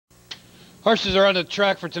Horses are on the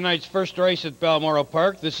track for tonight's first race at Balmoral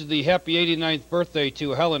Park. This is the happy 89th birthday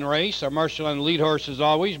to Helen race. Our marshal on the lead horse, as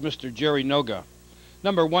always, Mr. Jerry Noga.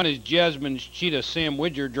 Number 1 is Jasmine's Cheetah, Sam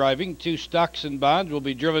Widger driving. 2 Stocks and Bonds will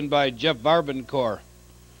be driven by Jeff Varbencourt.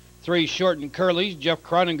 3 Short and Curlies, Jeff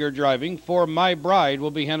Croninger driving. 4 My Bride will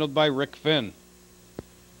be handled by Rick Finn.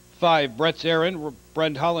 5 BRET'S, ERIN,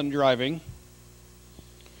 Brent, Holland driving.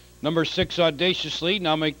 Number 6 Audaciously,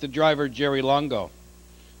 now make the driver Jerry Longo.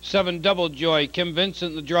 7 Double Joy, Kim Vincent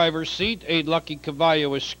in the driver's seat. 8 Lucky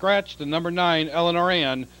Cavallo is scratched. And number 9 Eleanor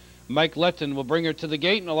Ann, Mike Letton will bring her to the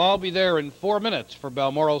gate, and it'll all be there in 4 minutes for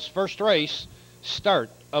Balmoral's first race, start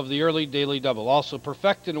of the early daily double. Also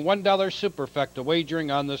perfect and $1 superfecta wagering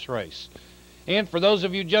on this race. And for those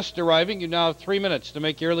of you just arriving, you now have 3 minutes to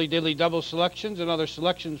make your early daily double selections and other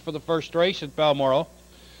selections for the first race at Balmoral.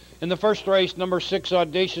 In the first race, number 6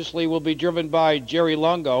 Audaciously will be driven by Jerry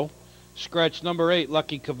Longo. Scratch number 8,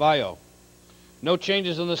 Lucky Cavallo. No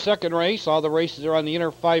changes in the second race. All the races are on the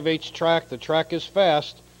inner 5/8 track. The track is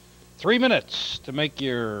fast. 3 minutes to make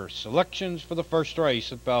your selections for the first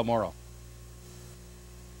race at Balmoral.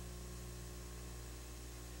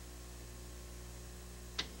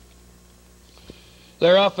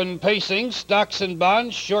 They're off in pacing. Stocks and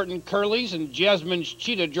Bonds, Short and Curlies, and Jasmine's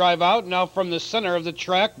Cheetah drive out. Now from the center of the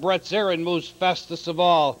track, BRET'S, ERIN moves fastest of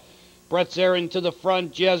all. BRET'S, ERIN to the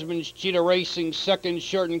front, Jasmine's Cheetah racing second,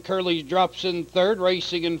 Short and Curlies drops in third,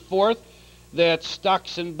 racing in fourth. That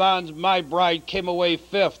Stocks and Bonds, My Bride came away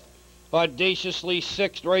fifth. Audaciously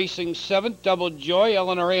sixth, racing seventh, Double Joy,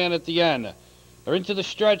 Eleanor Ann at the end. They're into the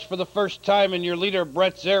stretch for the first time, and your leader,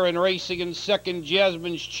 BRET'S, ERIN, racing in second,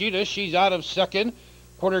 Jasmine's Cheetah. She's out of second.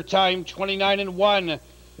 Quarter time, 29-1.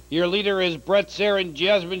 Your leader is BRET'S, ERIN.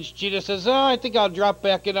 Jasmine's Cheetah says, I think I'll drop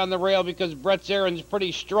back in on the rail because BRET'S, ERIN's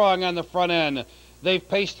pretty strong on the front end. They've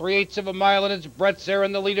paced 3/8 of a mile, and it's BRET'S,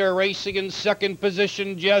 ERIN, the leader, racing in second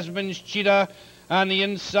position. Jasmine's Cheetah on the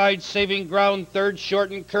inside, saving ground third.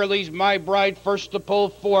 Short and Curlies, My Bride first to pull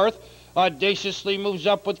fourth. Audaciously moves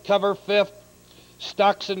up with cover fifth.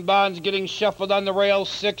 Stocks and Bonds getting shuffled on the rail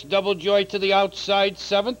sixth. Double Joy to the outside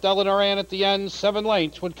seventh. Eleanor Ann at the end. 7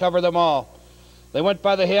 lengths would cover them all. They went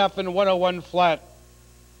by the half in 101 flat.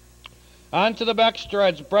 On to the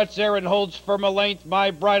backstretch. BRET'S, ERIN holds firm a length.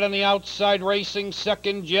 My Bride on the outside, racing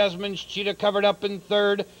second. Jasmine's Cheetah covered up in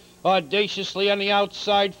third. Audaciously on the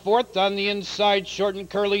outside fourth. On the inside, Short and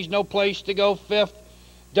Curlies, no place to go fifth.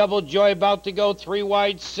 Double Joy about to go 3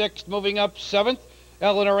 wide sixth. Moving up seventh.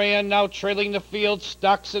 Eleanor Ann now trailing the field.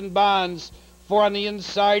 Stocks and Bonds. 4 on the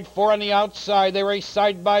inside, 4 on the outside. They race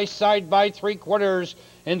side by 3/4.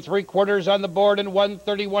 And 3/4 on the board, and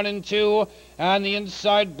 131-2. On the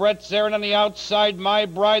inside, BRET'S, ERIN on the outside. My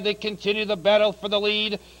Bride, they continue the battle for the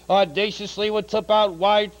lead. Audaciously would tip out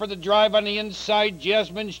wide for the drive on the inside.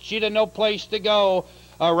 Jasmine's Cheetah, no place to go.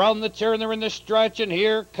 Around the turn, they're in the stretch, and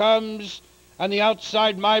here comes on the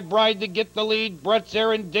outside, My Bride to get the lead. BRET'S,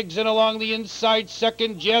 ERIN digs in along the inside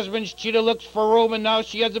second. Jasmine's Cheetah looks for room, and now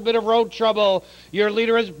she has a bit of road trouble. Your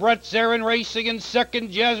leader is BRET'S, ERIN racing in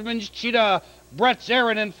second. Jasmine's Cheetah. BRET'S,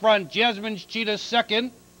 ERIN in front. Jasmine's Cheetah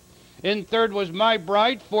second. In third was My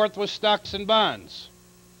Bride. Fourth was Stocks and Bonds.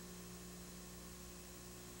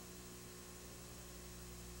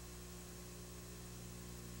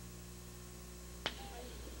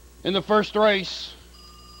 In the first race,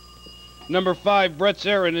 number 5, BRET'S,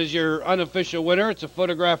 ERIN is your unofficial winner. It's a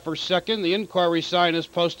photograph for second. The inquiry sign is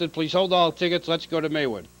posted. Please hold all tickets. Let's go to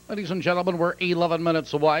Maywood. Ladies and gentlemen, we're 11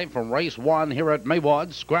 minutes away from race 1 here at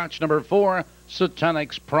Maywood. Scratch number 4,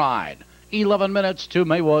 Satanic's Pride. 11 minutes to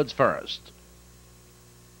Maywood's first.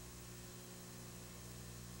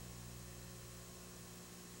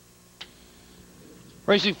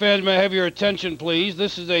 Racing fans, may I have your attention, please?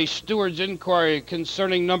 This is a steward's inquiry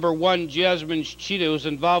concerning number 1, Jasmine's Cheetah, who's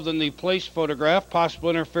involved in the place photograph. Possible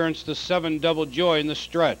interference to 7, Double Joy in the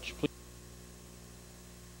stretch. Please.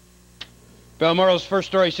 Balmoral's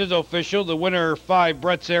first race is official. The winner, 5,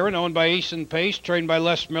 BRET'S, ERIN, owned by Ace and Pace, trained by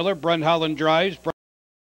Les Miller. Brent, Holland drives.